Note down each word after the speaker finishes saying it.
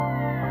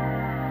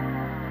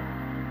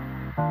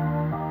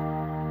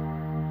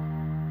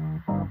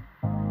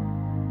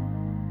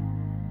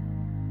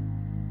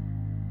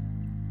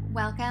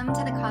Welcome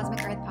to the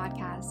Cosmic Earth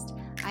Podcast.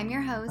 I'm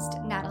your host,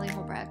 Natalie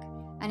Holbrook,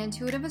 an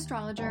intuitive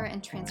astrologer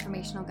and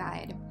transformational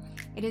guide.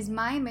 It is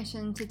my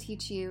mission to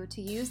teach you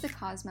to use the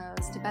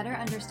cosmos to better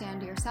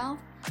understand yourself,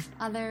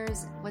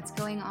 others, what's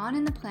going on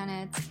in the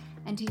planets,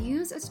 and to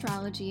use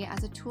astrology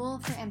as a tool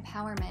for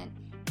empowerment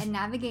and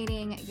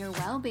navigating your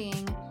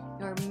well-being,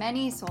 your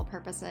many soul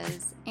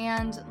purposes,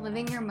 and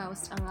living your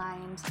most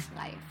aligned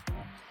life.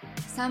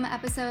 Some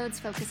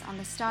episodes focus on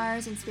the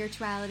stars and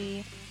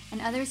spirituality, and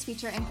others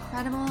feature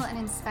incredible and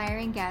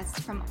inspiring guests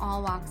from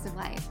all walks of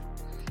life.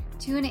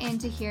 Tune in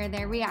to hear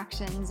their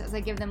reactions as I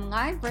give them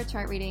live birth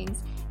chart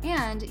readings,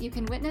 and you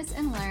can witness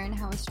and learn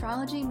how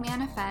astrology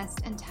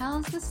manifests and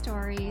tells the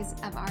stories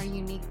of our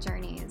unique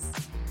journeys.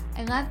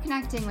 I love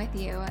connecting with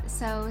you,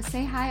 so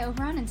say hi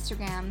over on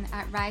Instagram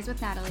at Rise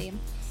with Natalie.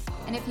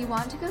 And if you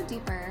want to go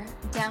deeper,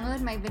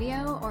 download my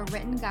video or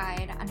written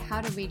guide on how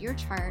to read your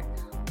chart,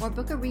 or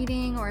book a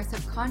reading or a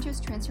subconscious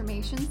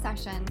transformation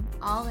session,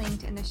 all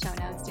linked in the show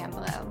notes down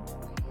below.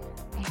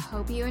 I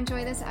hope you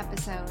enjoy this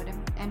episode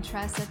and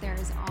trust that there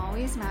is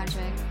always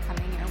magic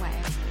coming your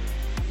way.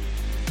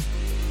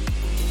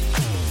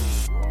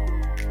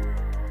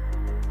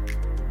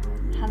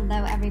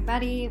 Hello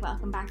everybody,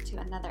 welcome back to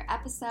another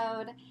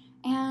episode.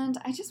 And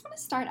I just want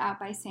to start out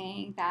by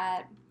saying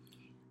that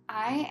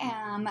I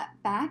am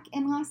back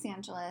in Los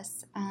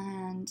Angeles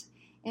and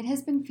it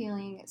has been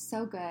feeling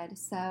so good.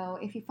 So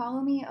if you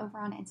follow me over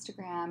on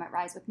Instagram at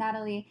Rise with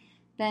Natalie,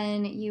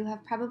 then you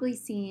have probably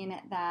seen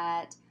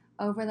that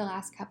over the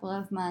last couple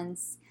of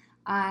months,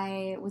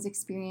 I was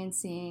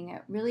experiencing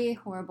really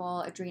horrible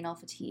adrenal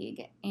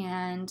fatigue.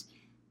 And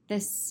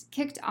this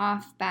kicked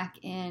off back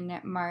in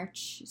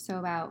March, so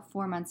about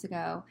 4 months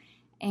ago.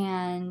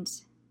 And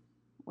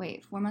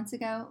wait, 4 months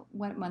ago?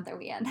 What month are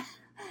we in?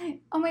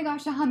 Oh my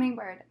gosh, a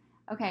hummingbird.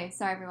 Okay,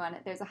 sorry everyone,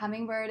 there's a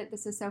hummingbird.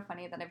 This is so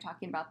funny that I'm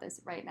talking about this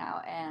right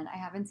now, and I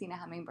haven't seen a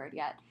hummingbird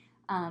yet.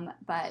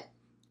 But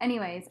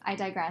anyways, I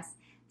digress.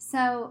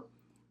 So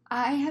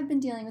I have been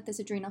dealing with this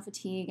adrenal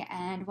fatigue,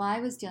 and while I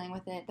was dealing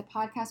with it, the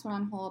podcast went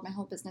on hold, my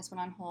whole business went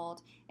on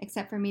hold,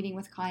 except for meeting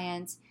with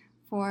clients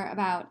for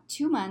about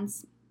 2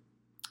 months,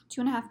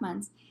 2.5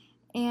 months.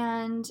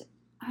 And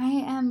I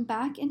am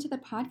back into the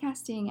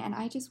podcasting, and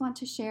I just want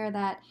to share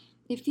that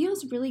it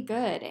feels really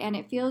good and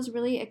it feels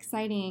really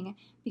exciting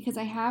because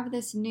I have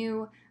this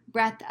new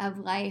breath of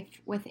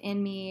life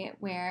within me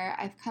where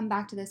I've come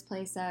back to this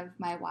place of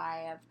my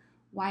why, of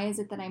why is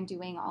it that I'm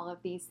doing all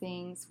of these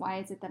things? Why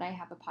is it that I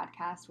have a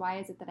podcast? Why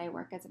is it that I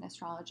work as an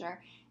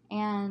astrologer?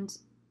 And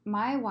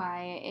my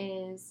why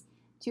is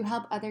to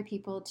help other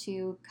people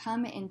to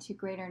come into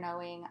greater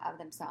knowing of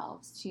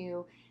themselves,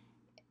 to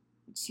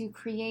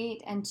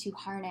create and to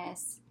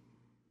harness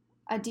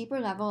a deeper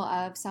level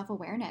of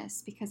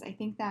self-awareness, because I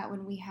think that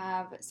when we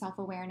have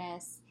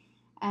self-awareness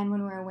and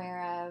when we're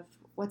aware of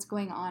what's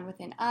going on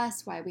within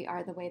us, why we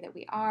are the way that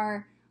we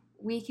are,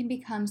 we can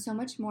become so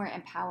much more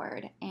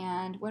empowered.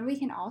 And when we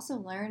can also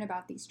learn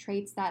about these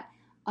traits that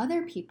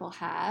other people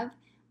have,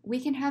 we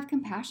can have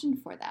compassion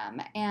for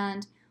them,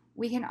 and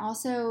we can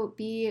also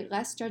be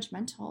less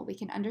judgmental. We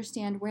can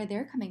understand where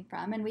they're coming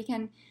from, and we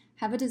can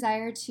have a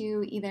desire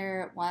to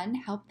either, one,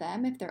 help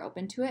them if they're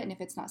open to it and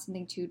if it's not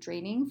something too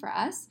draining for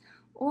us,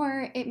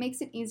 or it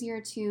makes it easier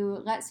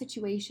to let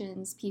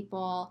situations,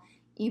 people,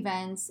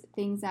 events,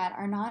 things that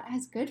are not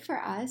as good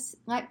for us,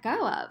 let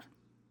go of.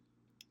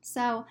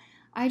 So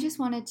I just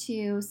wanted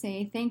to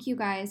say thank you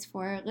guys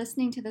for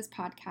listening to this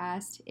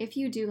podcast. If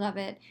you do love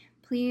it,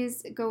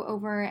 please go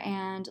over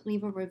and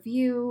leave a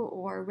review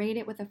or rate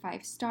it with a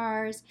 5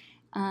 stars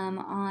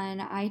on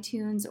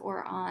iTunes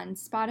or on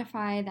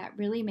Spotify. That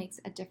really makes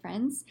a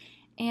difference.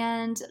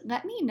 And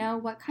let me know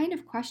what kind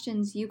of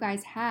questions you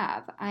guys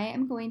have. I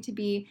am going to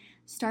be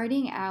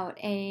starting out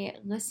a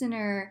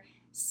listener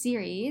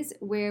series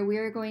where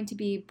we're going to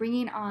be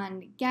bringing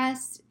on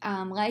guests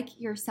like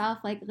yourself,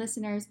 like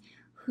listeners,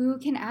 who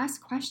can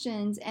ask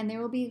questions, and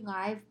there will be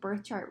live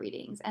birth chart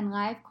readings and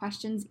live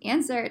questions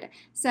answered.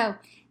 So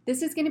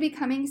this is going to be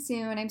coming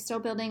soon. I'm still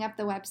building up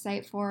the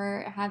website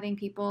for having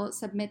people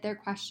submit their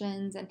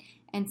questions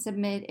and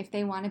submit if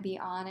they want to be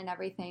on and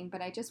everything.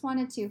 But I just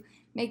wanted to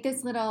make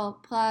this little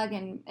plug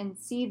and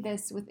seed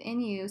this within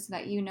you so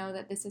that you know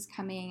that this is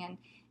coming.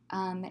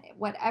 And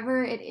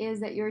whatever it is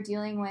that you're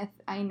dealing with,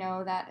 I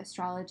know that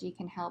astrology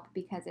can help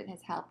because it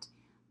has helped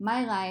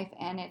my life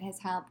and it has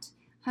helped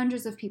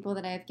hundreds of people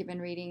that I've given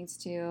readings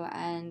to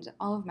and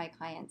all of my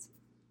clients.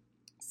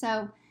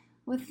 So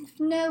with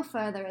no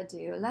further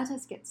ado, let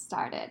us get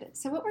started.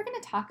 So what we're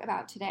going to talk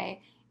about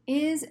today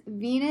is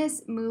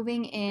Venus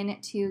moving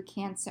into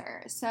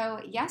Cancer. So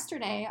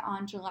yesterday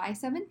on July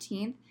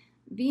 17th,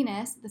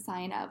 Venus, the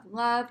sign of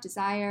love,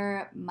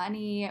 desire,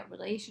 money,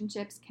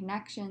 relationships,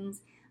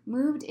 connections,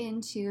 moved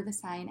into the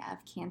sign of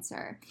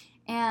Cancer.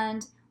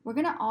 And we're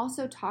going to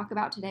also talk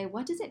about today,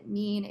 what does it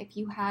mean if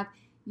you have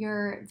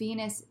your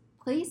Venus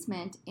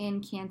placement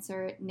in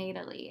Cancer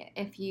natally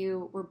if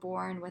you were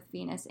born with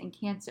Venus in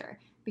Cancer,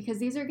 because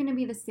these are going to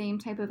be the same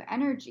type of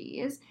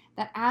energies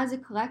that as a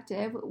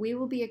collective we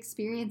will be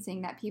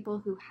experiencing, that people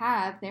who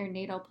have their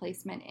natal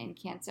placement in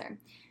Cancer.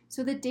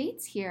 So the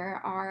dates here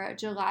are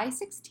July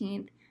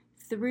 16th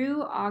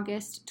through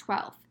August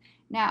 12th.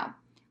 Now,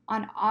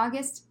 on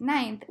August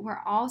 9th,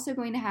 we're also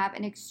going to have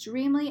an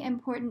extremely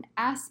important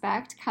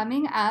aspect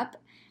coming up,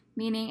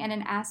 meaning, and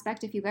an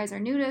aspect, if you guys are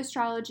new to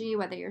astrology,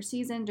 whether you're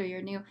seasoned or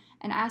you're new,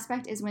 an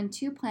aspect is when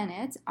two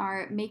planets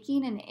are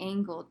making an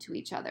angle to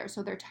each other.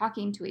 So they're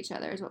talking to each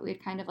other is what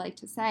we'd kind of like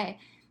to say.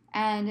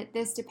 And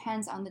this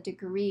depends on the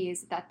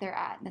degrees that they're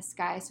at in the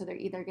sky. So they're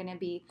either going to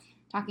be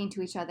talking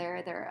to each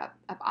other, they're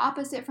up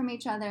opposite from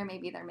each other.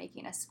 Maybe they're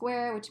making a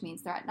square, which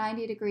means they're at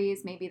 90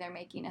 degrees. Maybe they're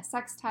making a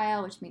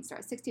sextile, which means they're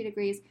at 60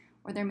 degrees.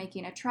 Or they're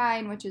making a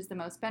trine, which is the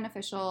most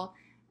beneficial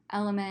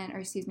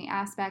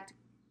aspect,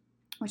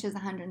 which is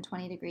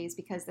 120 degrees,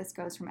 because this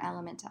goes from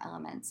element to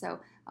element. So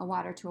a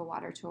water to a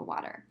water to a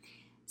water.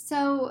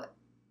 So,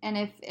 and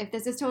if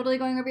this is totally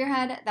going over your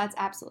head, that's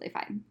absolutely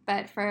fine.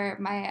 But for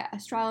my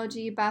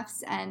astrology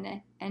buffs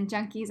and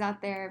junkies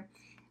out there,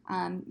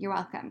 you're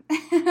welcome.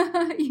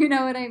 You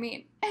know what I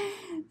mean.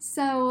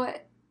 So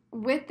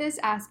with this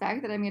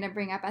aspect that I'm going to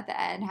bring up at the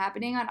end,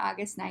 happening on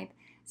August 9th,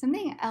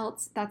 something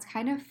else that's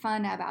kind of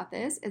fun about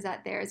this is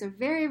that there's a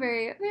very,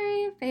 very,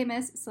 very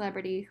famous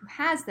celebrity who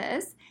has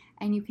this,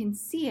 and you can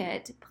see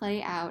it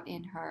play out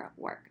in her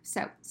work.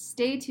 So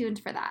stay tuned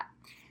for that.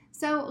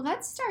 So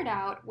let's start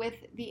out with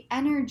the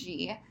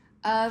energy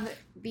of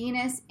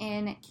Venus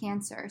in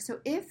Cancer. So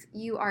if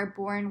you are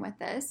born with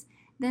this,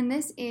 then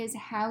this is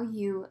how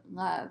you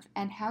love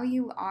and how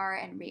you are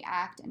and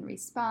react and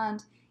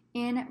respond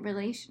in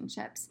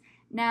relationships.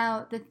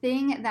 Now, the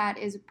thing that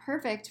is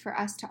perfect for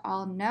us to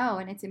all know,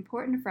 and it's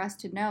important for us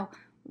to know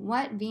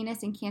what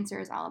Venus in Cancer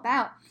is all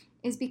about,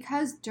 is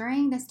because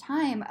during this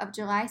time of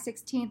July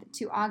 16th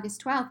to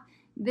August 12th,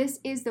 this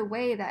is the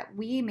way that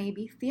we may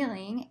be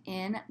feeling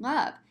in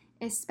love,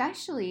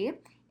 especially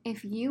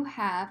if you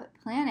have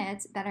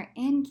planets that are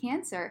in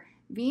Cancer.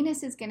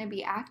 Venus is going to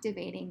be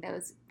activating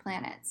those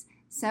planets.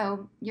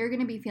 So you're going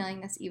to be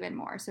feeling this even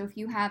more. So if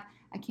you have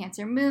a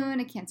Cancer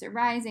moon, a Cancer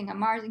rising, a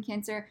Mars in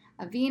Cancer,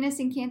 a Venus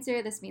in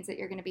Cancer, this means that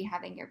you're going to be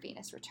having your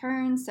Venus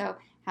return. So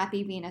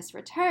happy Venus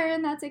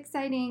return. That's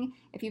exciting.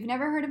 If you've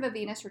never heard of a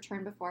Venus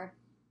return before,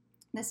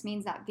 this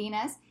means that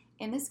Venus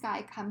in the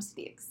sky comes to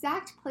the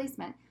exact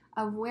placement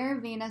of where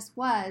Venus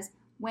was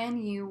when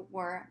you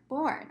were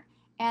born.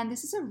 And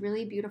this is a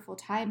really beautiful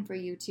time for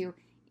you to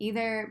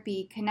either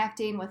be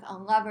connecting with a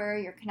lover,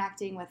 you're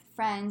connecting with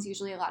friends,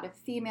 usually a lot of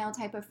female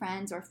type of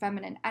friends or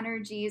feminine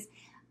energies.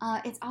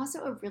 It's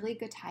also a really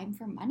good time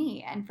for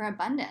money and for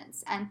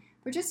abundance and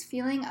for just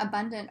feeling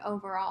abundant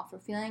overall, for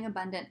feeling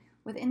abundant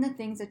within the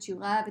things that you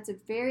love. It's a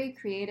very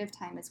creative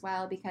time as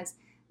well, because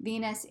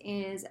Venus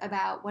is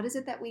about what is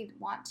it that we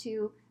want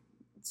to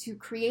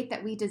create,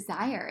 that we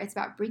desire. It's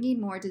about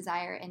bringing more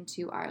desire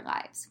into our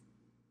lives.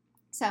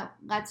 So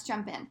let's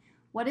jump in.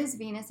 What is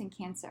Venus in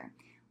Cancer?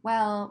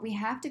 Well, we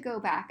have to go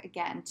back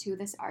again to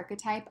this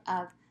archetype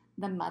of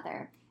the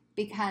mother,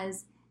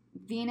 because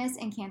Venus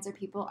and Cancer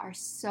people are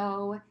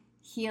so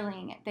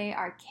healing. They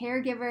are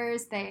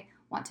caregivers. They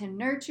want to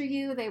nurture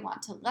you. They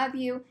want to love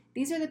you.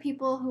 These are the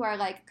people who are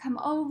like, come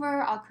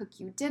over, I'll cook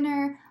you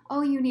dinner.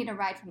 Oh, you need a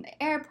ride from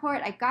the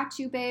airport. I got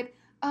you, babe.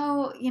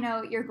 Oh,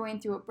 you're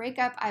going through a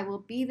breakup. I will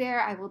be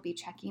there. I will be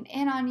checking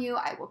in on you.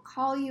 I will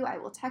call you. I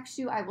will text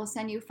you. I will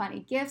send you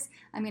funny gifts.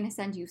 I'm going to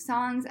send you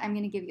songs. I'm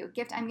going to give you a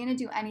gift. I'm going to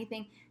do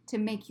anything to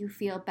make you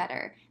feel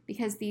better,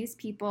 because these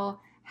people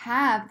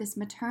have this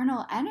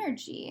maternal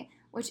energy,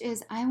 which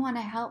is, I want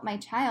to help my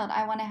child.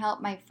 I want to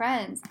help my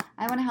friends.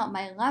 I want to help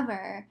my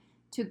lover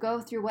to go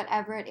through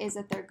whatever it is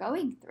that they're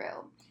going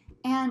through.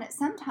 And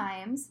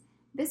sometimes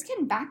this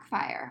can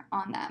backfire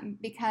on them,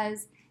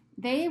 because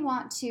they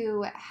want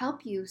to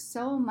help you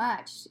so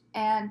much,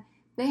 and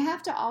they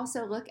have to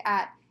also look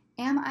at,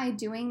 am I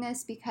doing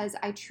this because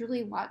I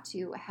truly want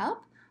to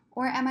help,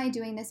 or am I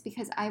doing this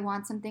because I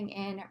want something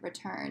in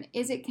return?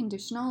 Is it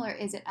conditional or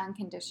is it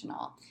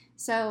unconditional?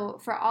 So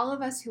for all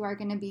of us who are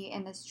going to be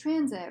in this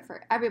transit,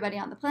 for everybody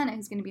on the planet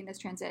who's going to be in this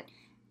transit,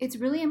 it's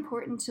really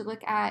important to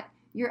look at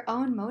your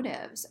own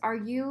motives. Are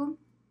you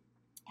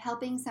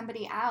helping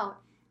somebody out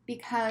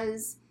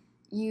because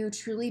you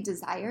truly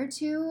desire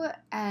to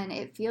and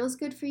it feels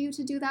good for you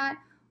to do that?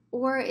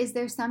 Or is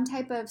there some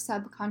type of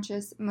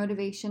subconscious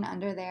motivation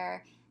under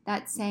there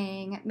that's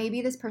saying,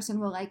 maybe this person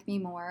will like me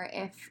more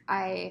if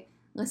I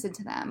listen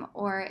to them,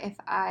 or if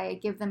I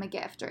give them a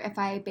gift, or if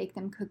I bake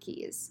them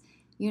cookies,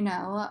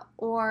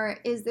 Or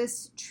is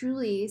this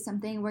truly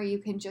something where you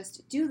can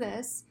just do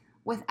this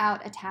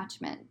without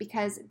attachment?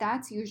 Because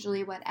that's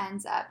usually what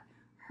ends up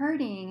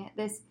hurting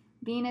this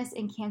Venus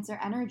in Cancer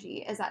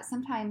energy, is that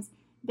sometimes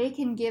they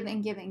can give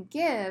and give and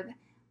give,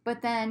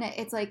 but then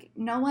it's like,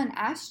 no one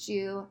asked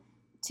you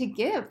to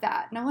give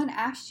that. No one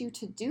asked you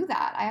to do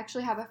that. I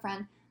actually have a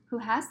friend who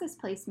has this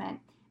placement,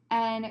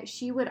 and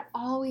she would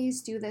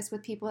always do this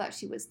with people that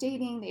she was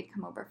dating. They'd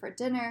come over for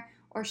dinner,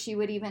 or she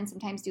would even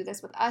sometimes do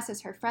this with us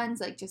as her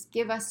friends, like just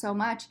give us so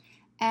much.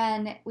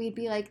 And we'd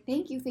be like,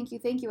 thank you, thank you,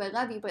 thank you, I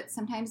love you. But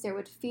sometimes there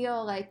would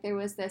feel like there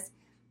was this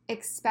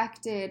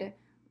expected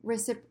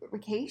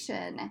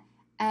reciprocation.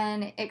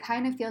 And it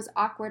kind of feels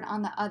awkward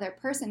on the other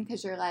person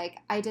because you're like,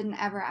 I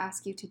didn't ever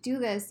ask you to do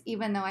this,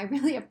 even though I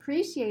really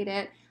appreciate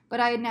it, but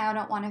I now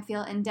don't want to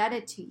feel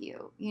indebted to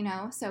you, you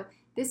know? So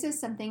this is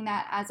something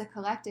that as a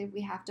collective,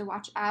 we have to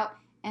watch out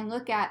and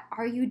look at,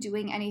 are you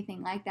doing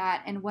anything like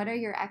that? And what are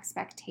your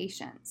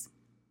expectations?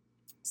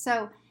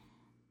 So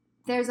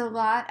there's a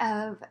lot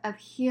of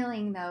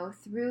healing, though,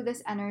 through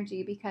this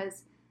energy,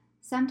 because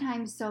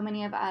sometimes so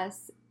many of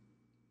us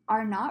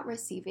are not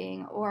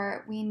receiving,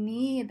 or we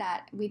need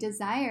that, we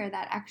desire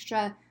that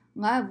extra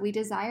love. We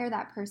desire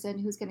that person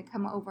who's going to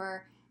come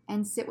over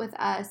and sit with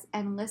us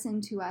and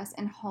listen to us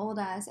and hold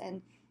us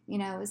and, you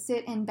know,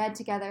 sit in bed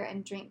together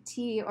and drink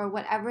tea or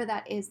whatever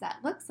that is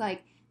that looks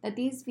like, that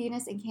these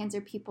Venus and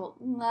Cancer people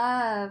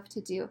love to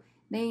do.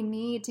 They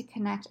need to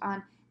connect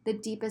on the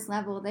deepest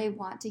level. They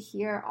want to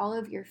hear all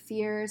of your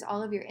fears,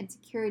 all of your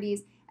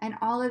insecurities, and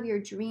all of your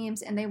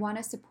dreams, and they want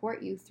to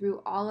support you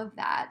through all of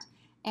that.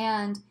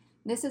 And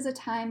this is a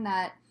time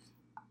that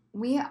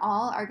we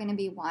all are going to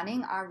be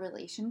wanting our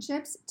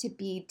relationships to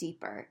be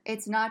deeper.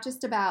 It's not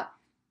just about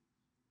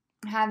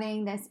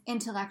having this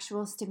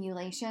intellectual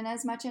stimulation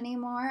as much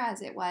anymore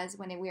as it was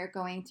when we are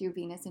going through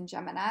Venus in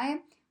Gemini,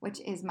 which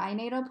is my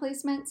natal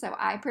placement. So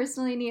I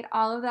personally need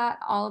all of that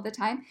all of the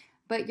time.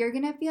 But you're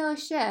going to feel a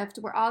shift.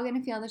 We're all going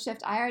to feel the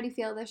shift. I already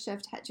feel the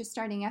shift just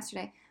starting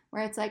yesterday,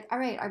 where it's like, all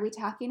right, are we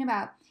talking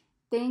about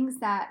things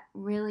that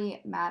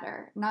really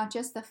matter? Not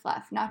just the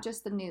fluff, not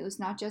just the news,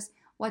 not just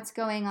what's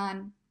going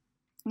on,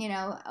 you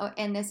know,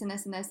 and this and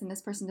this and this and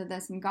this person did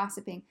this and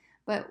gossiping.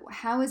 But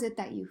how is it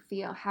that you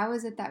feel? How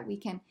is it that we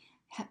can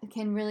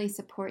really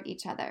support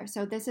each other?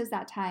 So this is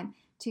that time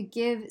to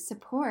give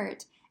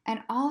support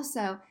and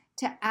also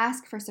to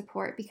ask for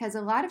support, because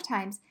a lot of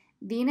times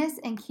Venus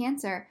and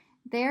Cancer,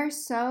 they're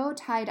so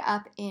tied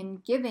up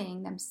in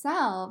giving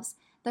themselves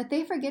that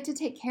they forget to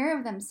take care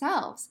of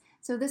themselves.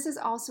 So this is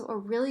also a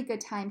really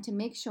good time to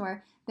make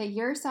sure that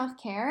your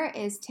self-care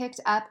is ticked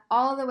up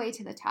all the way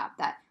to the top,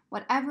 that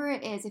whatever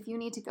it is, if you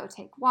need to go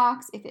take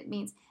walks, if it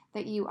means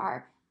that you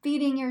are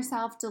feeding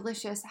yourself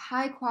delicious,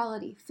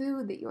 high-quality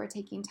food, that you are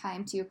taking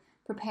time to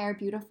prepare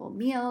beautiful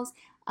meals,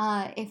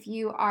 if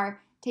you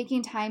are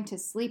taking time to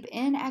sleep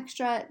in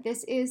extra,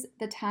 this is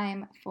the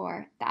time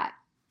for that.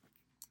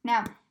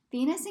 Now,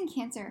 Venus in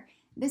Cancer,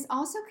 this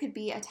also could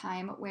be a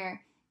time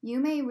where you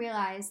may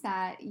realize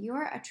that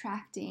you're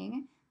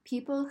attracting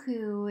people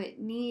who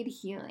need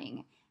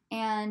healing,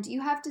 and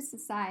you have to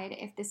decide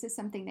if this is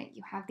something that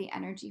you have the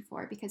energy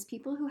for, because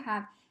people who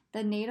have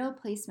the natal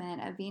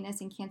placement of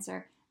Venus in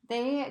Cancer,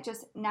 they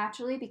just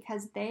naturally,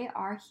 because they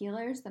are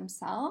healers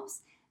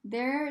themselves,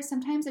 they're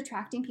sometimes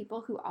attracting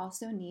people who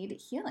also need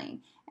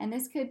healing. And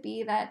this could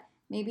be that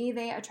maybe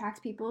they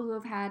attract people who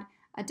have had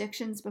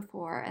addictions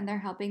before and they're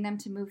helping them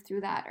to move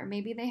through that, or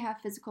maybe they have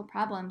physical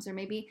problems, or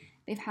maybe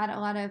they have a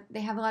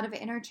lot of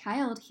inner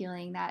child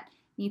healing that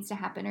needs to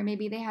happen, or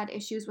maybe they had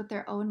issues with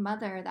their own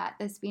mother that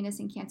this Venus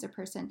in Cancer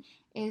person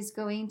is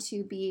going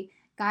to be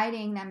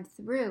guiding them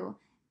through.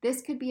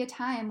 This could be a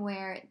time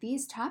where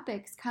these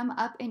topics come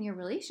up in your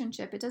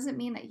relationship. It doesn't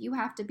mean that you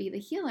have to be the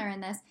healer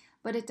in this,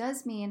 but it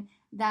does mean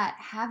that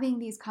having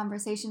these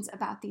conversations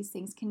about these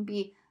things can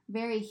be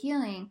very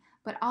healing,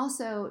 but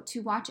also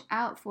to watch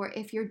out for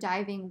if you're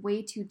diving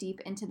way too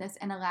deep into this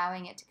and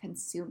allowing it to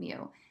consume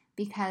you,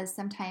 because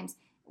sometimes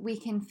we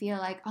can feel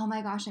like, oh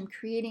my gosh, I'm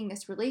creating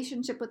this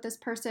relationship with this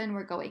person,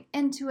 we're going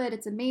into it,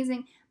 it's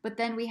amazing, but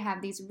then we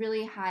have these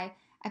really high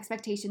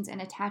expectations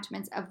and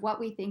attachments of what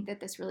we think that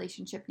this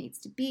relationship needs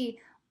to be,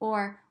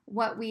 or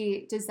what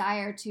we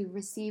desire to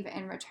receive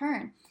in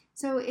return.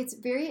 So it's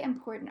very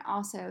important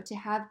also to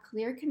have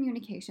clear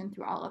communication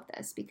through all of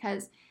this,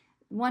 because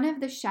one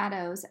of the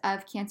shadows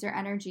of Cancer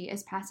energy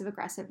is passive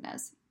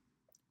aggressiveness.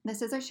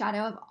 This is a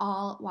shadow of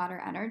all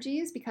water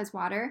energies, because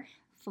water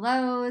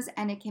flows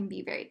and it can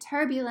be very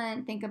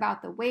turbulent. Think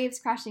about the waves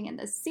crashing in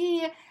the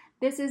sea.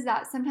 This is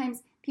that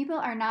sometimes people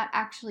are not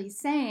actually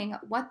saying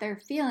what they're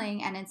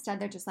feeling, and instead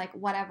they're just like,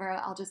 whatever,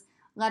 I'll just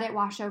let it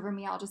wash over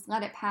me, I'll just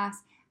let it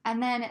pass.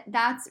 And then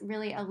that's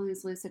really a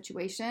lose-lose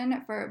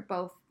situation for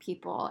both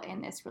people in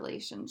this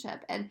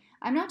relationship. And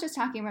I'm not just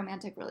talking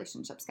romantic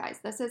relationships, guys.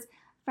 This is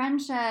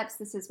friendships,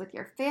 this is with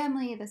your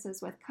family, this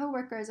is with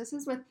coworkers, this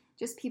is with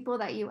just people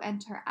that you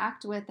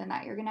interact with and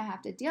that you're going to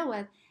have to deal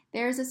with.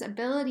 There's this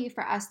ability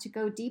for us to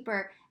go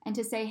deeper and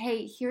to say,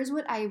 hey, here's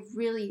what I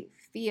really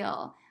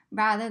feel,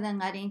 rather than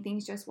letting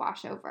things just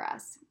wash over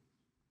us.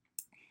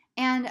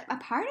 And a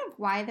part of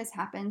why this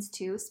happens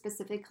too,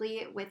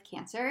 specifically with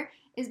Cancer,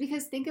 is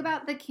because think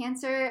about the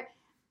Cancer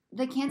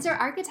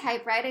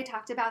archetype, right? I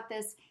talked about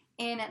this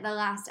in the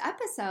last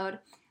episode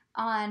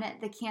on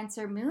the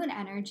Cancer moon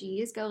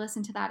energies. Go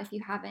listen to that if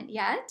you haven't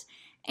yet.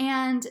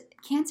 And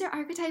Cancer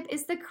archetype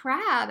is the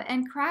crab,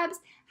 and crabs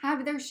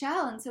have their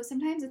shell. And so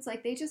sometimes it's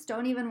like they just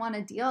don't even want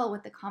to deal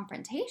with the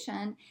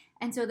confrontation.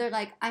 And so they're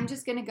like, I'm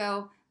just going to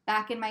go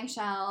back in my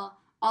shell.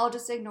 I'll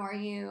just ignore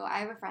you. I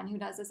have a friend who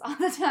does this all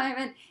the time,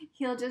 and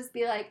he'll just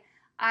be like,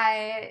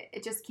 I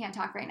just can't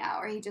talk right now,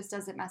 or he just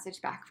doesn't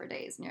message back for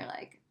days, and you're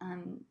like,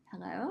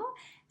 hello?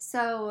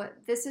 So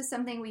this is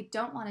something we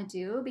don't want to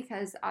do,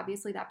 because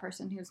obviously that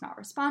person who's not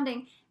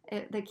responding,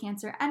 the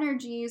Cancer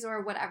energies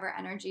or whatever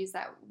energies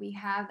that we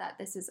have that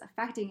this is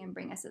affecting and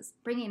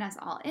bringing us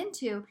all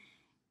into,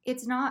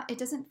 it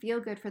doesn't feel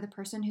good for the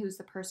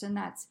person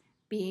that's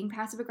being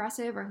passive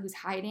aggressive or who's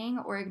hiding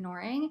or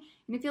ignoring,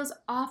 and it feels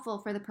awful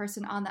for the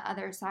person on the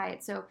other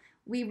side. So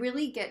we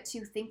really get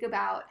to think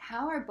about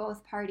how are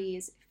both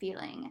parties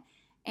feeling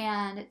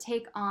and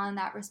take on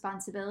that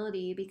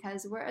responsibility,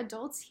 because we're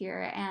adults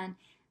here and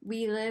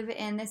we live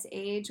in this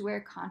age where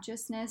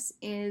consciousness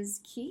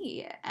is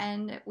key,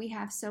 and we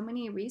have so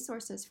many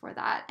resources for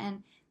that,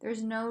 and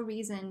there's no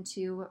reason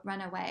to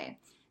run away.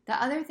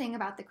 The other thing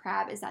about the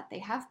crab is that they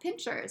have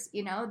pinchers,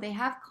 they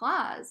have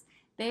claws.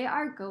 They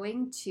are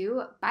going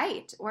to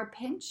bite or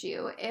pinch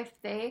you if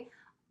they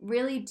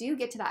really do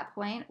get to that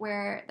point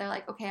where they're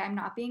like, okay, I'm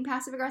not being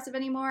passive aggressive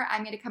anymore.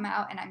 I'm going to come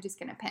out and I'm just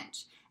going to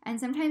pinch. And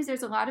sometimes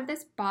there's a lot of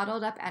this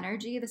bottled up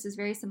energy. This is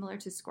very similar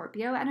to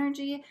Scorpio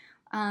energy,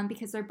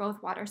 because they're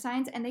both water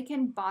signs, and they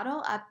can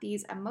bottle up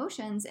these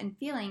emotions and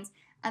feelings.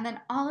 And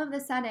then all of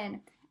a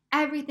sudden,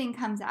 everything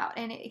comes out,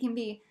 and it can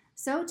be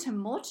so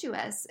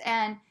tumultuous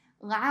and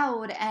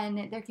loud,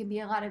 and there can be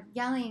a lot of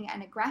yelling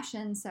and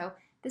aggression. So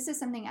this is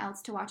something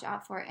else to watch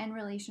out for in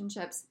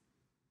relationships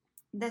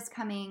this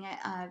coming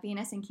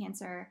Venus and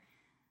Cancer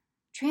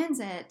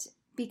transit,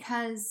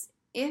 because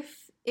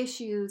if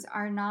issues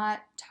are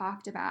not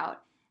talked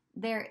about,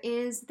 there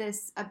is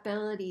this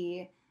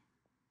ability,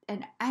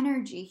 an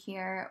energy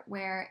here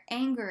where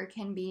anger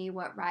can be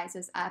what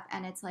rises up,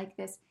 and it's like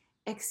this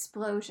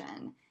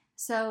explosion.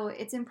 So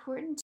it's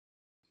important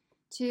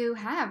to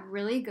have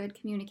really good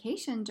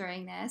communication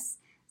during this,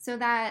 so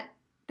that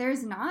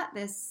there's not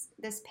this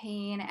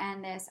pain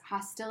and this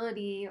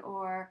hostility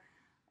or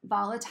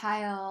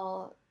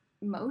volatile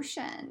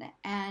motion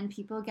and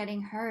people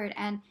getting hurt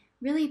and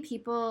really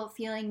people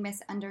feeling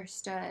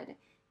misunderstood,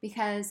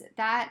 because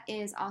that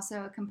is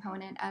also a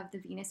component of the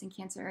Venus and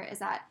Cancer, is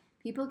that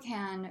people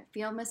can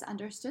feel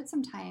misunderstood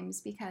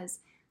sometimes, because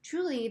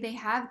truly they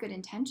have good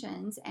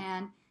intentions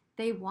and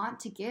they want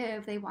to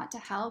give, they want to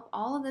help.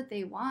 All that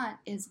they want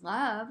is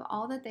love.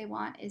 All that they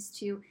want is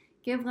to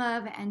give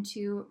love and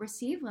to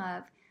receive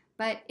love.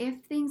 But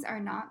if things are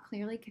not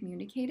clearly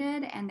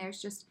communicated and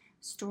there's just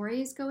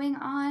stories going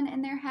on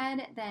in their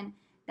head, then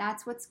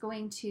that's what's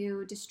going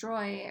to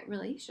destroy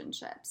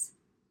relationships.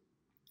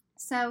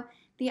 So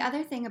the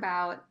other thing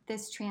about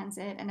this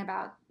transit and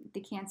about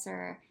the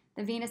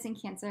Venus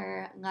and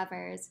Cancer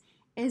lovers,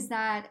 is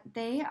that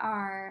they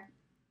are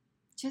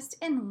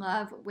just in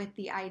love with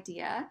the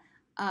idea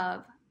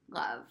of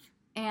love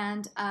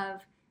and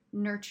of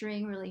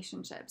nurturing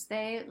relationships.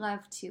 They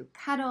love to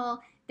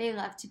cuddle. They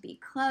love to be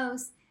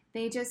close.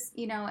 They just,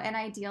 an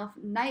ideal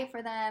night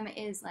for them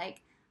is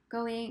like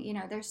going,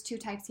 there's two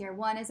types here.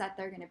 One is that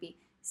they're going to be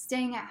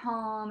staying at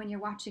home and you're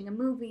watching a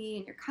movie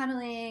and you're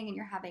cuddling and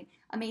you're having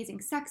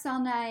amazing sex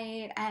all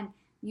night and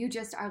you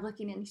just are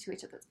looking into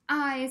each other's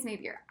eyes.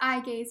 Maybe you're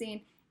eye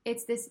gazing.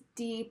 It's this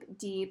deep,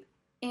 deep,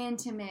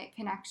 intimate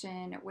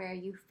connection where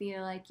you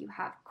feel like you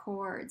have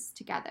chords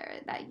together,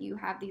 that you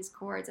have these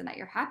chords and that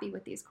you're happy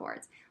with these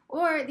chords.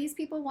 Or these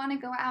people want to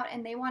go out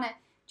and they want to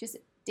just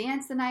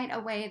dance the night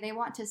away. They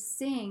want to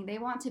sing. They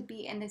want to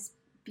be in this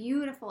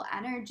beautiful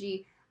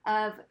energy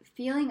of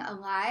feeling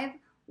alive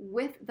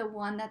with the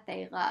one that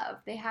they love.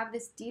 They have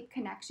this deep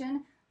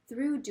connection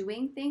through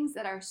doing things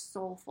that are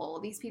soulful.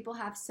 These people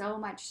have so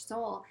much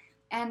soul,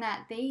 and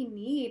that they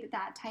need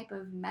that type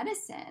of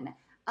medicine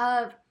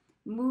of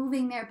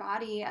moving their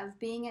body, of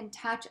being in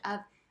touch,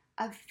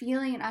 of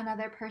feeling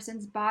another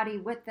person's body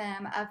with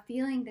them, of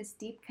feeling this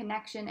deep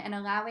connection and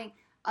allowing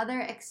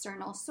other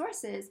external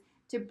sources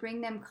to bring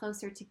them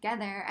closer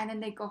together. And then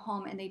they go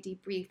home and they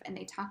debrief and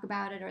they talk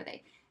about it, or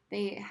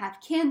they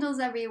have candles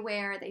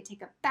everywhere, they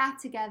take a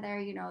bath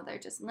together, they're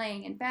just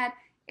laying in bed.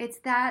 It's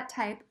that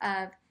type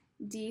of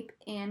deep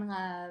in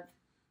love,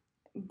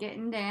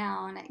 getting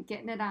down,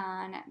 getting it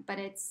on, but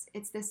it's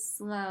this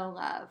slow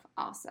love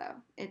also.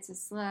 It's a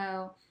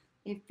slow,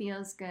 it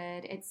feels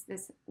good, it's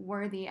this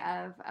worthy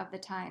of the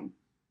time.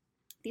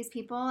 These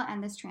people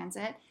and this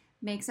transit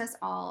makes us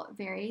all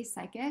very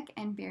psychic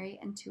and very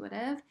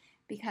intuitive,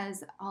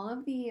 because all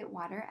of the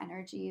water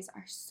energies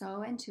are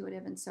so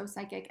intuitive and so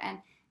psychic, and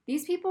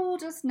these people will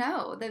just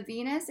know. The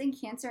Venus and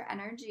Cancer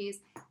energies,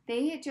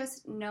 they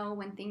just know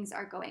when things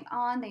are going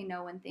on. They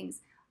know when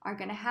things are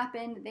going to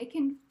happen. They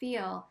can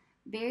feel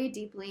very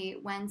deeply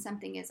when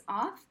something is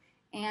off.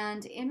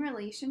 And in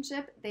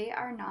relationship, they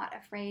are not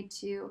afraid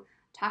to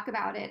talk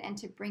about it and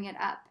to bring it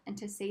up and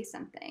to say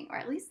something, or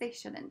at least they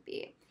shouldn't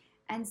be.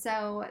 And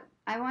so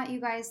I want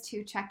you guys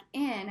to check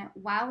in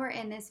while we're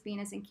in this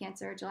Venus and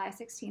Cancer, July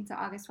 16th to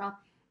August 12th,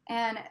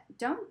 and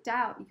don't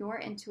doubt your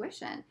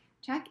intuition.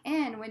 Check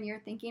in when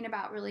you're thinking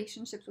about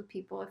relationships with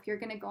people. If you're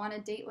going to go on a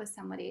date with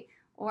somebody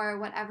or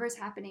whatever's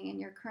happening in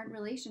your current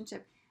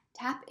relationship,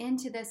 tap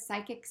into this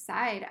psychic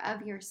side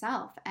of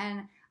yourself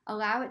and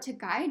allow it to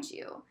guide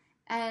you.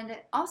 And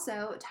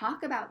also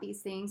talk about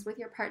these things with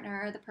your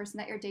partner, the person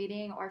that you're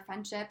dating, or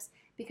friendships,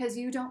 because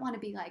you don't want to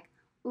be like,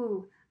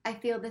 ooh, I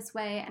feel this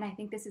way and I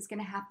think this is going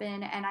to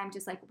happen, and I'm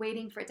just like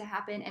waiting for it to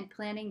happen and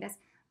planning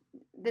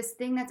this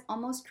thing that's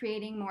almost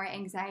creating more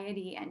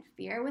anxiety and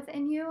fear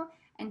within you.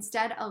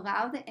 Instead,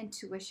 allow the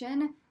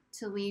intuition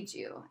to lead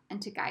you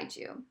and to guide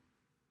you.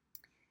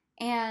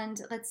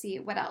 And let's see,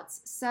 what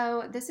else?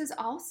 So this is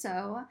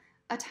also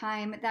a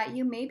time that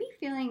you may be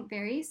feeling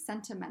very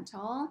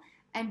sentimental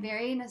and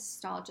very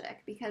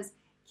nostalgic, because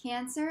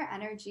Cancer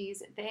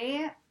energies,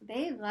 they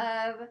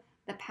love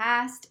the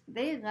past.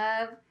 They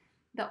love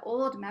the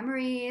old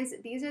memories.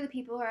 These are the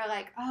people who are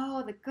like,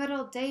 oh, the good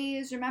old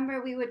days.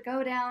 Remember, we would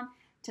go down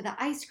to the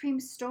ice cream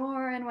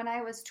store, and when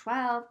I was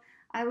 12,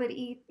 I would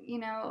eat,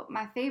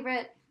 my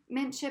favorite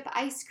mint chip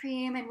ice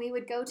cream, and we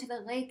would go to the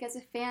lake as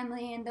a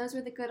family, and those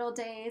were the good old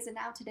days, and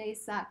now today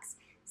sucks.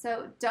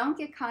 So don't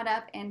get caught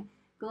up in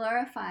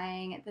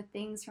glorifying the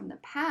things from the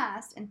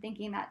past and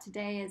thinking that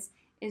today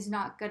is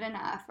not good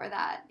enough, or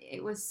that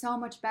it was so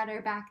much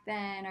better back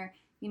then, or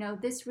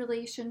this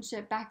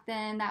relationship back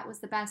then, that was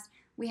the best.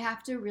 We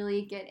have to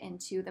really get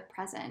into the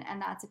present,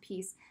 and that's a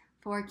piece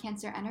for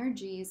Cancer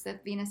energies, the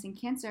Venus in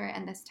Cancer,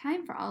 and this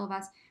time for all of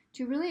us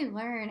to really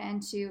learn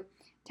and to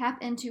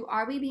tap into,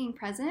 are we being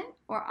present,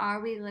 or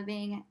are we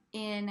living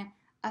in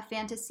a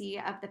fantasy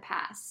of the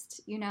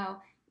past?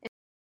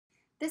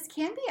 This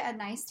can be a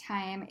nice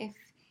time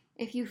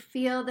if you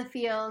feel the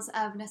feels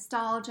of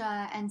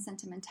nostalgia and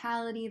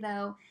sentimentality,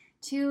 though,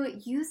 to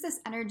use this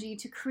energy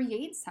to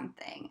create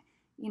something.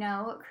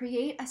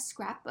 Create a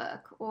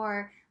scrapbook,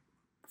 or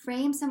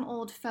frame some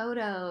old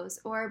photos,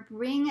 or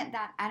bring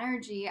that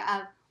energy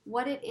of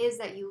what it is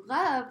that you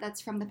love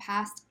that's from the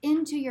past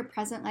into your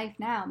present life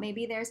now.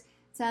 Maybe there's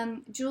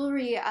some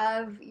jewelry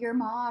of your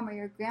mom or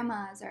your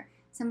grandma's or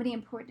somebody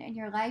important in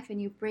your life,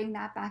 and you bring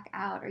that back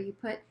out, or you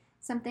put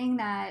something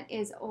that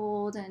is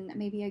old and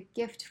maybe a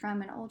gift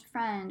from an old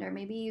friend, or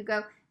maybe you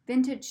go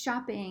vintage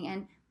shopping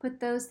and put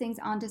those things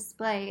on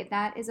display.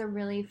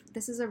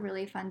 This is a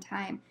really fun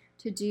time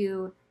to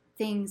do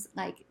things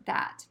like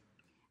that.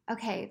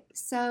 Okay,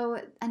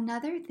 so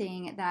another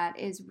thing that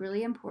is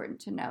really important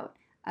to note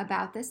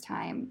about this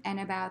time and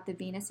about the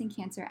Venus in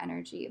Cancer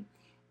energy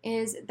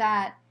is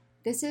that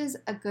this is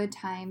a good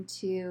time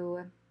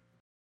to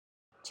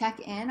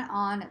check in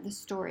on the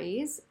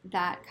stories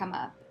that come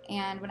up.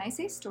 And when I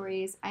say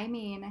stories, I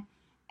mean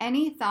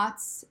any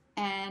thoughts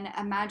and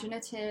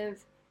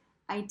imaginative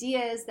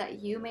ideas that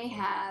you may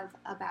have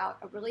about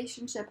a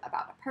relationship,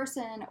 about a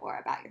person, or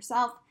about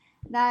yourself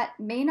that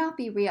may not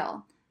be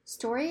real.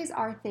 Stories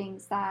are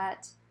things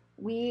that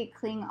we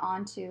cling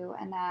onto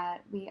and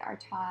that we are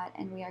taught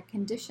and we are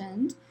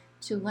conditioned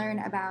to learn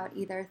about,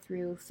 either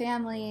through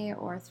family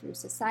or through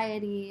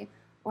society,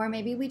 or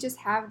maybe we just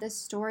have this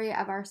story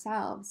of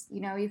ourselves.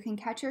 You can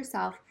catch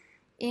yourself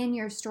in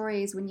your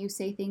stories when you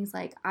say things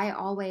like, I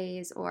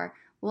always, or,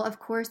 well, of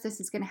course this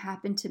is going to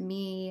happen to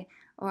me,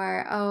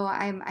 or, oh,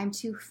 I'm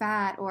too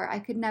fat, or I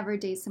could never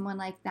date someone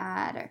like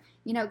that, or,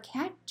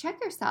 check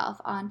yourself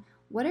on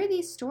what are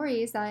these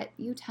stories that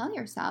you tell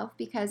yourself,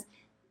 because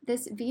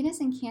this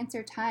Venus in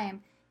Cancer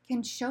time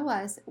can show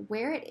us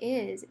where it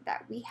is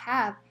that we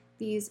have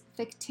these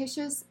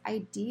fictitious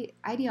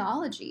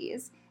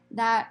ideologies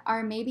that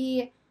are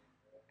maybe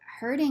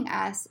hurting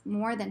us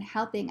more than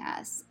helping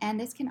us. And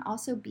this can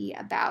also be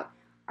about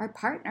our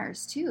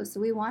partners too. So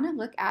we want to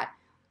look at,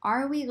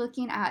 are we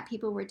looking at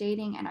people we're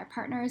dating and our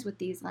partners with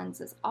these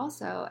lenses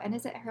also? And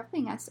is it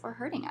helping us or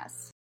hurting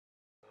us?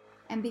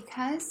 And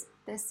because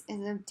this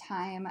is a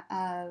time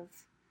of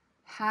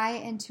high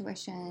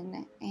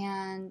intuition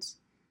and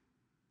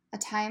a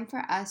time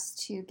for us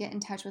to get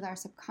in touch with our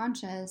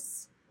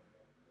subconscious,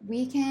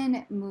 we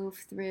can move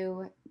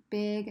through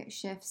big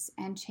shifts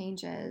and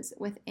changes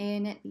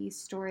within these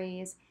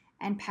stories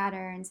and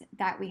patterns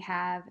that we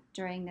have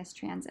during this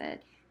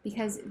transit.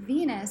 Because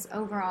Venus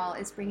overall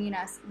is bringing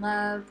us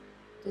love,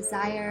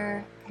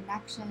 desire,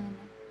 connection.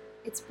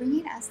 It's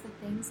bringing us the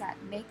things that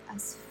make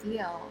us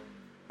feel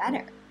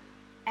better.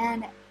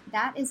 And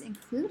that is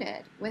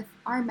included with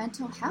our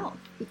mental health,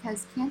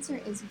 because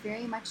Cancer is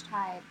very much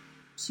tied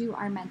to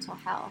our mental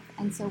health.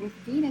 And so with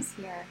Venus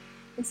here,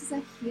 this is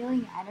a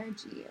healing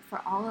energy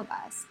for all of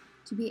us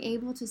to be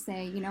able to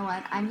say, you know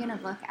what, I'm going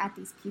to look at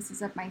these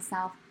pieces of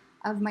myself,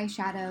 of my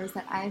shadows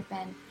that I've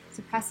been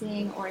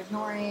suppressing or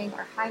ignoring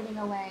or hiding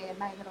away in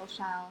my little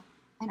shell,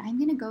 and I'm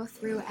going to go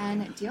through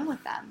and deal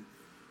with them.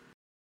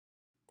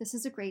 This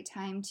is a great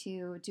time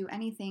to do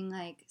anything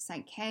like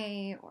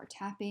Psyche or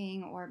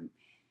tapping or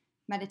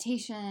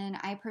meditation.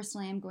 I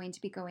personally am going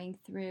to be going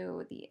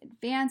through the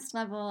advanced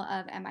level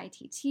of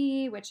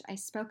MITT, which I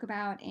spoke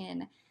about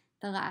in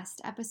the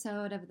last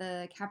episode of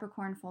the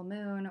Capricorn full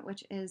moon,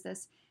 which is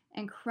this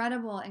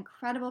incredible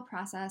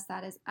process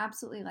that is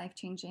absolutely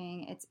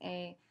life-changing. It's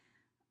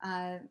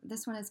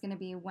this one is going to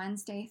be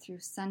Wednesday through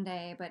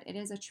Sunday, but it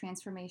is a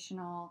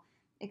transformational,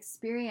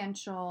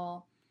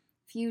 experiential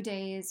few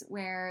days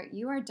where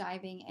you are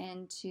diving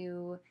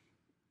into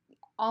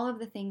all of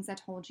the things that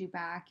hold you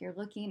back. You're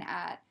looking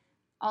at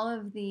all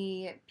of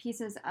the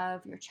pieces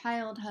of your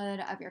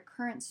childhood, of your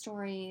current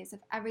stories, of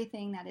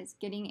everything that is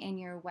getting in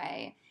your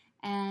way.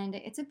 And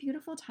it's a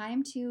beautiful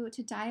time to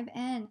dive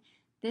in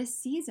this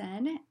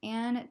season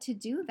and to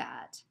do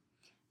that.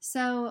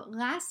 So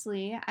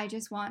lastly, I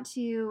just want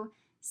to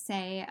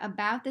say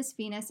about this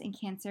Venus in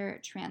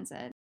Cancer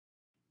transit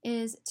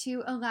is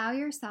to allow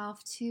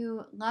yourself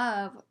to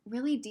love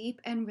really deep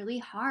and really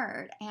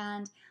hard.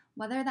 And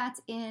whether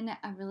that's in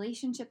a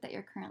relationship that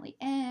you're currently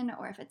in,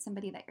 or if it's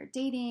somebody that you're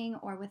dating,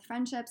 or with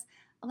friendships,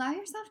 allow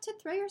yourself to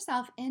throw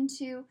yourself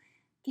into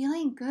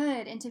feeling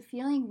good, into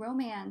feeling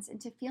romance,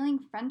 into feeling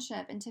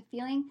friendship, into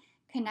feeling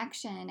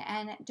connection.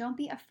 And don't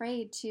be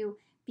afraid to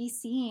be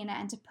seen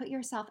and to put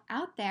yourself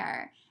out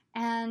there,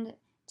 and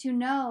to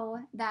know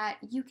that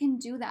you can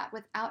do that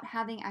without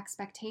having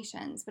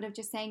expectations, but of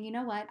just saying, you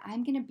know what,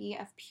 I'm going to be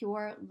of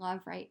pure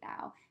love right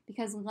now,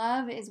 because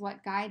love is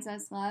what guides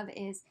us. Love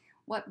is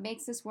what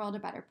makes this world a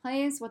better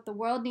place. What the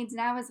world needs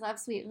now is love,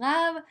 sweet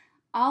love,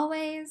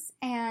 always.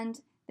 And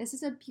this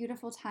is a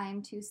beautiful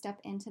time to step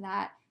into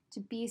that,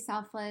 to be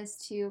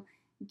selfless, to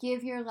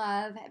give your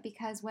love,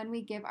 because when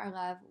we give our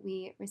love,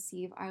 we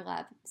receive our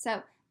love.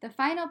 So the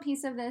final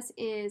piece of this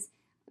is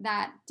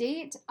that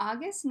date,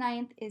 August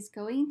 9th, is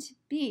going to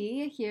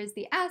be, here's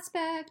the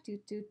aspect,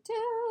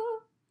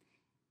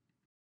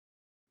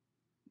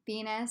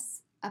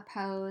 Venus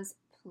oppose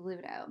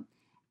Pluto.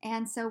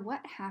 And so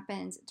what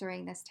happens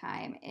during this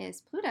time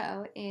is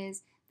Pluto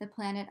is the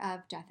planet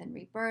of death and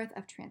rebirth,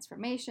 of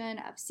transformation,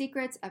 of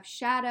secrets, of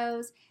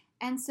shadows.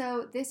 And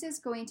so this is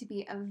going to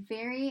be a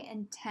very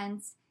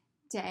intense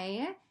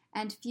day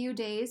and few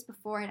days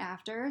before and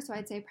after. So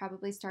I'd say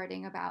probably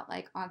starting about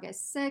like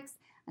August 6th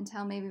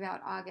until maybe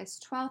about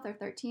August 12th or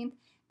 13th.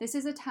 This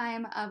is a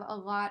time of a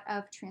lot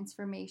of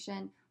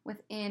transformation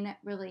within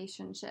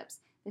relationships.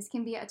 This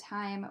can be a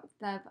time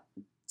of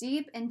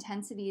deep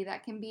intensity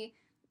that can be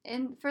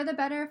for the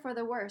better, for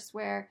the worse,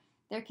 where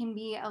there can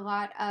be a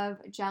lot of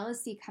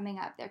jealousy coming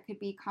up. There could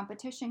be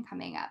competition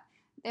coming up.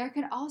 There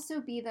could also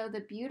be, though,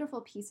 the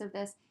beautiful piece of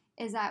this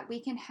is that we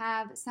can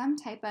have some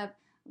type of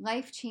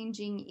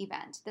life-changing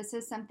event. This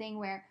is something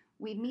where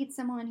we meet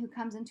someone who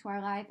comes into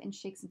our life and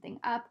shakes something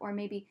up, or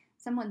maybe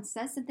someone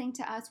says something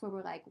to us where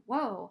we're like,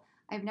 whoa,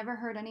 I've never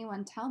heard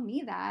anyone tell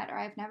me that, or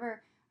I've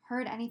never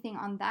heard anything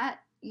on that,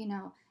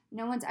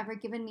 no one's ever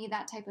given me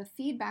that type of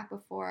feedback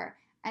before.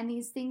 And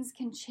these things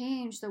can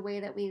change the way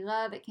that we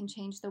love. It can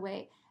change the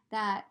way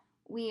that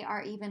we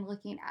are even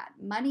looking at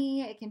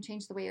money. It can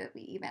change the way that we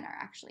even are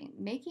actually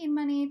making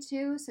money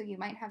too. So you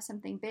might have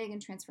something big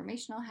and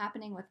transformational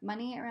happening with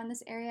money around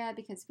this area,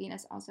 because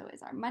Venus also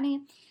is our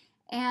money.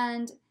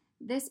 And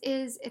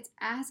it's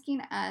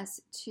asking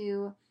us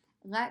to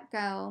let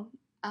go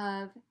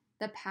of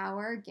the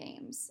power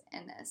games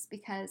in this,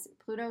 because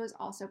Pluto is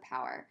also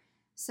power.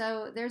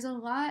 So there's a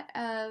lot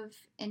of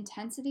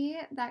intensity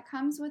that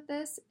comes with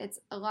this. It's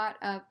a lot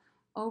of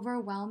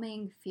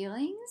overwhelming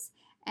feelings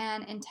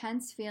and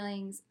intense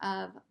feelings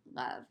of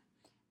love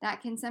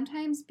that can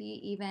sometimes be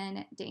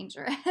even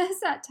dangerous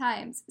at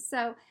times.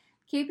 So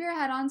keep your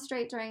head on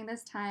straight during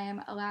this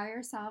time. Allow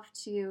yourself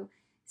to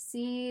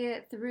see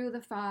through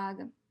the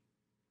fog.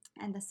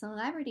 And the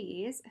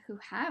celebrities who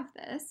have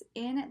this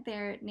in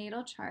their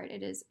natal chart,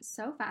 it is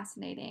so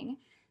fascinating.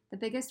 The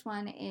biggest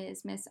one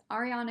is Miss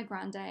Ariana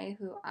Grande,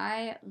 who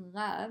I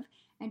love,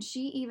 and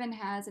she even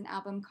has an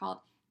album called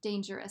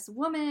Dangerous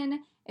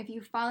Woman. If you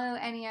follow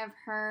any of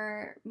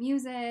her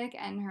music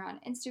and her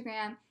on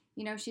Instagram,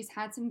 she's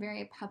had some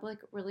very public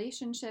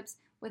relationships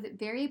with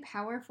very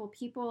powerful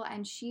people,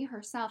 and she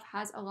herself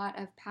has a lot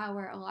of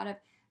power, a lot of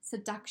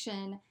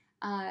seduction,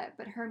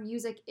 but her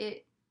music,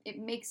 it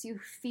makes you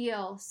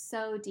feel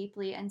so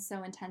deeply and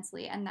so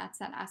intensely, and that's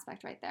that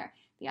aspect right there.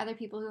 The other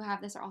people who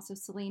have this are also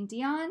Celine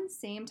Dion,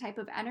 same type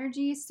of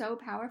energy, so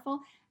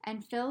powerful,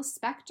 and Phil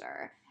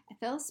Spector.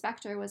 Phil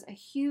Spector was a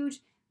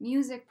huge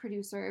music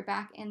producer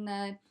back in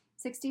the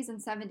 60s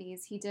and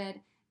 70s. He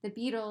did the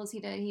Beatles,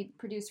 he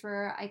produced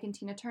for Ike and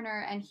Tina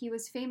Turner, and he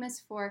was famous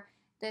for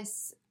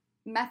this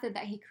method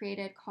that he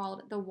created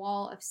called the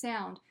wall of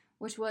sound,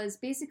 which was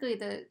basically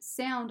the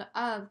sound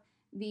of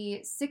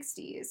the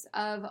 60s,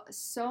 of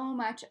so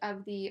much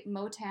of the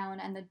Motown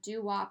and the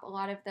doo-wop, a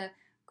lot of the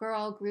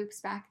girl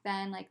groups back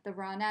then, like the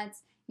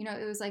Ronettes.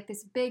 It was like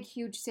this big,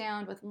 huge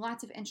sound with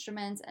lots of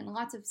instruments and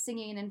lots of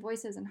singing and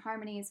voices and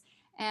harmonies.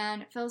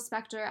 And Phil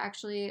Spector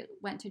actually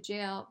went to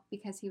jail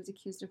because he was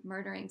accused of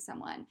murdering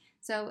someone.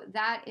 So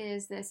that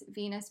is this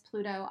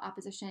Venus-Pluto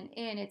opposition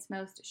in its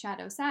most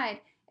shadow side,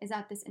 is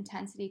that this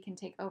intensity can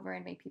take over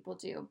and make people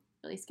do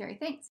really scary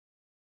things.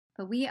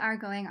 But we are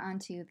going on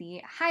to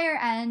the higher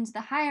end, the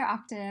higher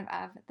octave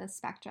of the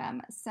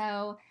spectrum.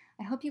 So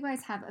I hope you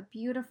guys have a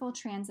beautiful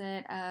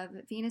transit of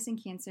Venus in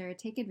Cancer.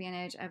 Take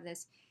advantage of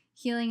this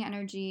healing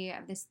energy,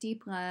 of this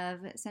deep love.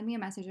 Send me a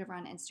message over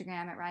on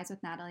Instagram at Rise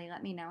with Natalie.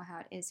 Let me know how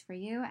it is for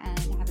you, and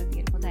have a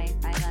beautiful day.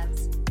 Bye,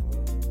 loves.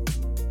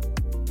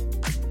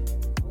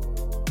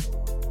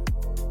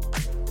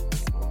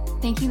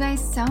 Thank you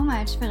guys so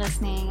much for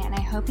listening, and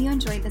I hope you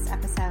enjoyed this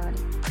episode.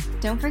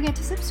 Don't forget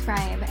to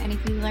subscribe, and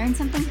if you learned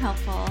something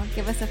helpful,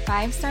 give us a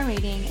 5-star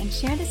rating and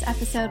share this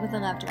episode with a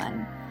loved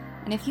one.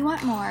 And if you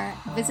want more,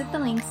 visit the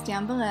links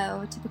down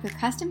below to book a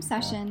custom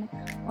session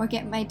or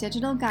get my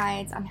digital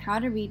guides on how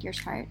to read your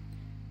chart.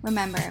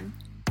 Remember,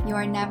 you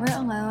are never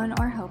alone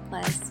or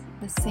hopeless.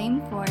 The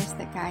same force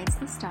that guides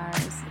the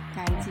stars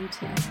guides you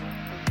too.